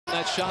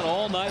that shot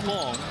all night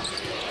long.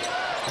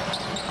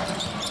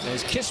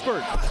 As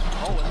Kispert,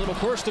 a little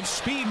burst of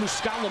speed.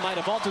 Muscala might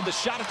have altered the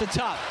shot at the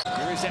top.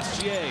 Here is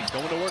SGA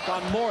going to work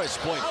on Morris.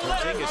 Point.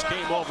 Porzingis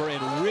came over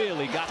and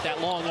really got that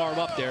long arm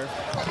up there.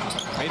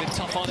 Made it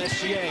tough on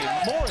SGA.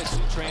 Morris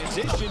in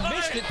transition,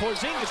 missed it.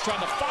 Porzingis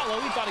trying to follow.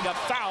 He thought he got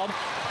fouled.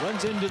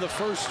 Runs into the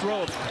first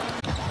throw.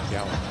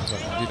 Yeah,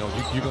 you know,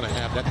 you're going to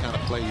have that kind of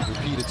play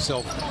repeat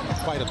itself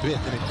quite a bit,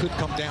 and it could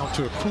come down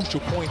to a crucial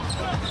point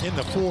in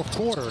the fourth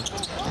quarter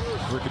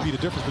where it could be the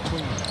difference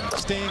between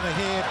staying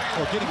ahead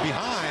or getting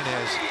behind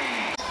as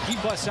he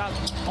busts out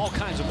all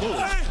kinds of moves.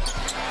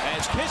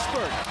 As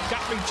Kispert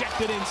got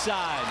rejected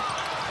inside.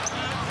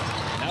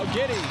 Now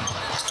Giddey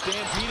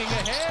stampeding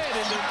ahead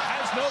and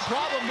has no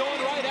problem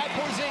going right at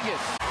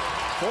Porzingis.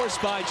 Forced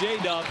by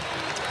J-Dub.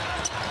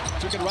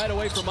 Took it right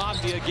away from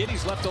Avdia.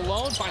 Giddey's left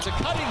alone. Finds a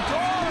cutting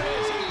door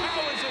as he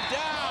powers it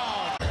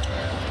down.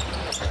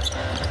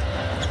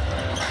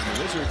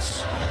 The Wizards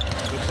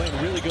been playing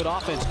really good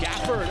offense.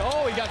 Gafford,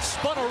 he got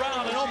spun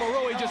around and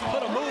Omarui just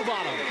put a move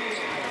on him.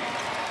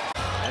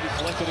 And he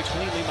collected it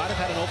cleanly. Might have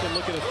had an open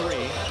look at a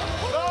three.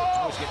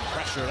 He's getting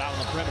pressured out on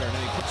the perimeter. And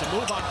then he puts a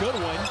move on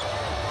Goodwin.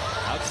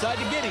 Outside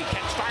to Giddey.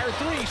 Catch fire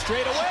three.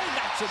 Straight away.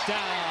 Knocks it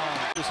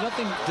down. There's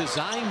nothing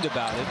designed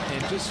about it.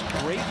 And just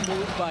great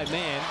move by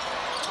man.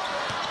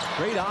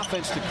 Great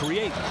offense to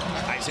create.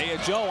 Isaiah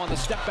Joe on the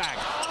step back.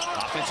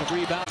 Offensive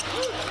rebound.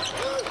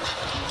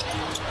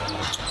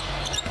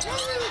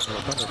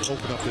 Thunder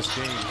open up this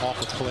game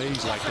off of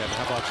plays like that.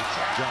 How about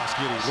Josh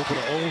Giddey? A little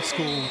bit of old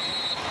school.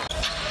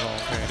 Oh,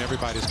 man,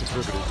 everybody's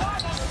contributed.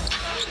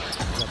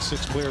 We've got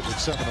 6 players with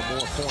 7 or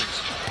more points.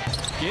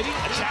 Giddey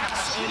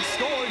attacks and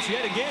scores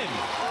yet again.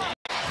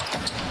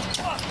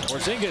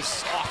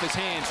 Porzingis off his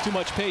hands. Too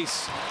much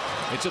pace.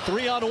 It's a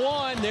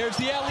 3-on-1. There's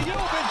the alley-oop,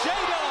 and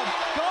J-Dub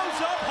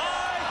goes up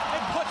high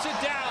and puts it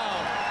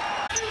down.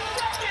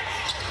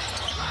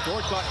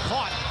 Dort got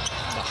caught.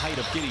 The height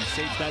of Giddey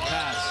saves that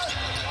pass.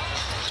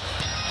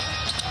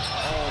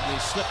 They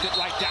slipped it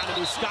right down to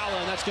Muscala,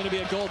 and that's going to be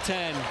a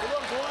goaltend.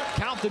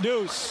 Count the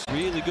deuce.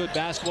 Really good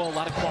basketball, a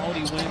lot of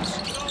quality wins.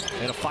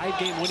 And a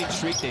 5-game winning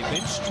streak. They've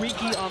been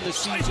streaky on the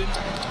season.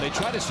 They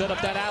tried to set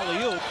up that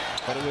alley-oop,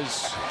 but it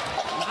was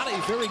not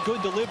a very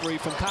good delivery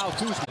from Kyle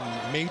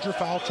Kuzma. Major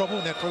foul trouble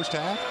in that first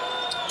half.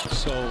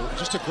 So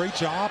just a great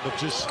job of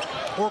just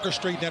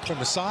orchestrating that from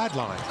the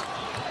sideline.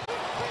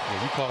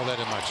 Yeah, you call that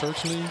in my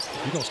church league,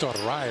 you're going to start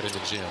a riot in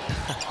the gym.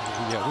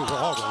 Yeah, we're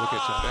all going to look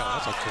at you now.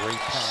 That's a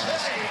great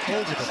pass.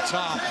 Over the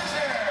top.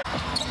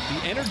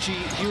 The energy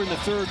here in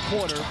the third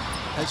quarter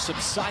has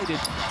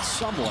subsided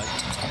somewhat.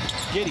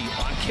 Giddey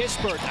on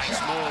Kispert. Nice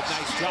move,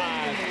 nice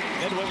drive.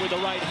 Then went with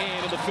the right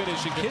hand in the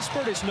finish. And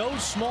Kispert is no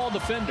small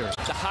defender.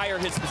 The higher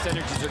his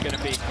percentages are going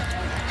to be.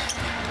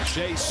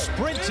 Shea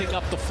sprinting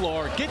up the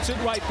floor. Gets it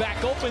right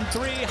back. Open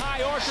three.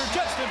 High archer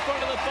just in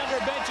front of the Thunder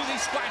bench, and he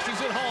splashes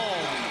it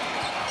home.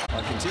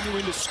 Are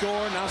continuing to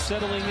score, now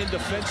settling in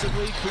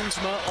defensively.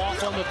 Kuzma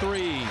off on the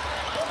three.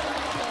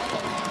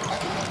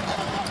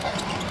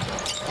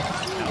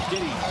 Now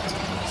Giddey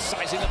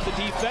sizing up the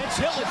defense.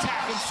 He'll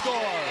attack and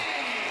score.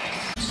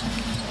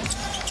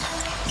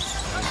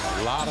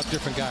 A lot of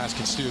different guys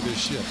can steer this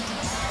ship.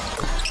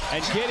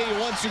 And Giddey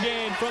once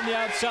again from the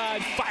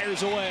outside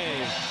fires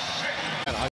away.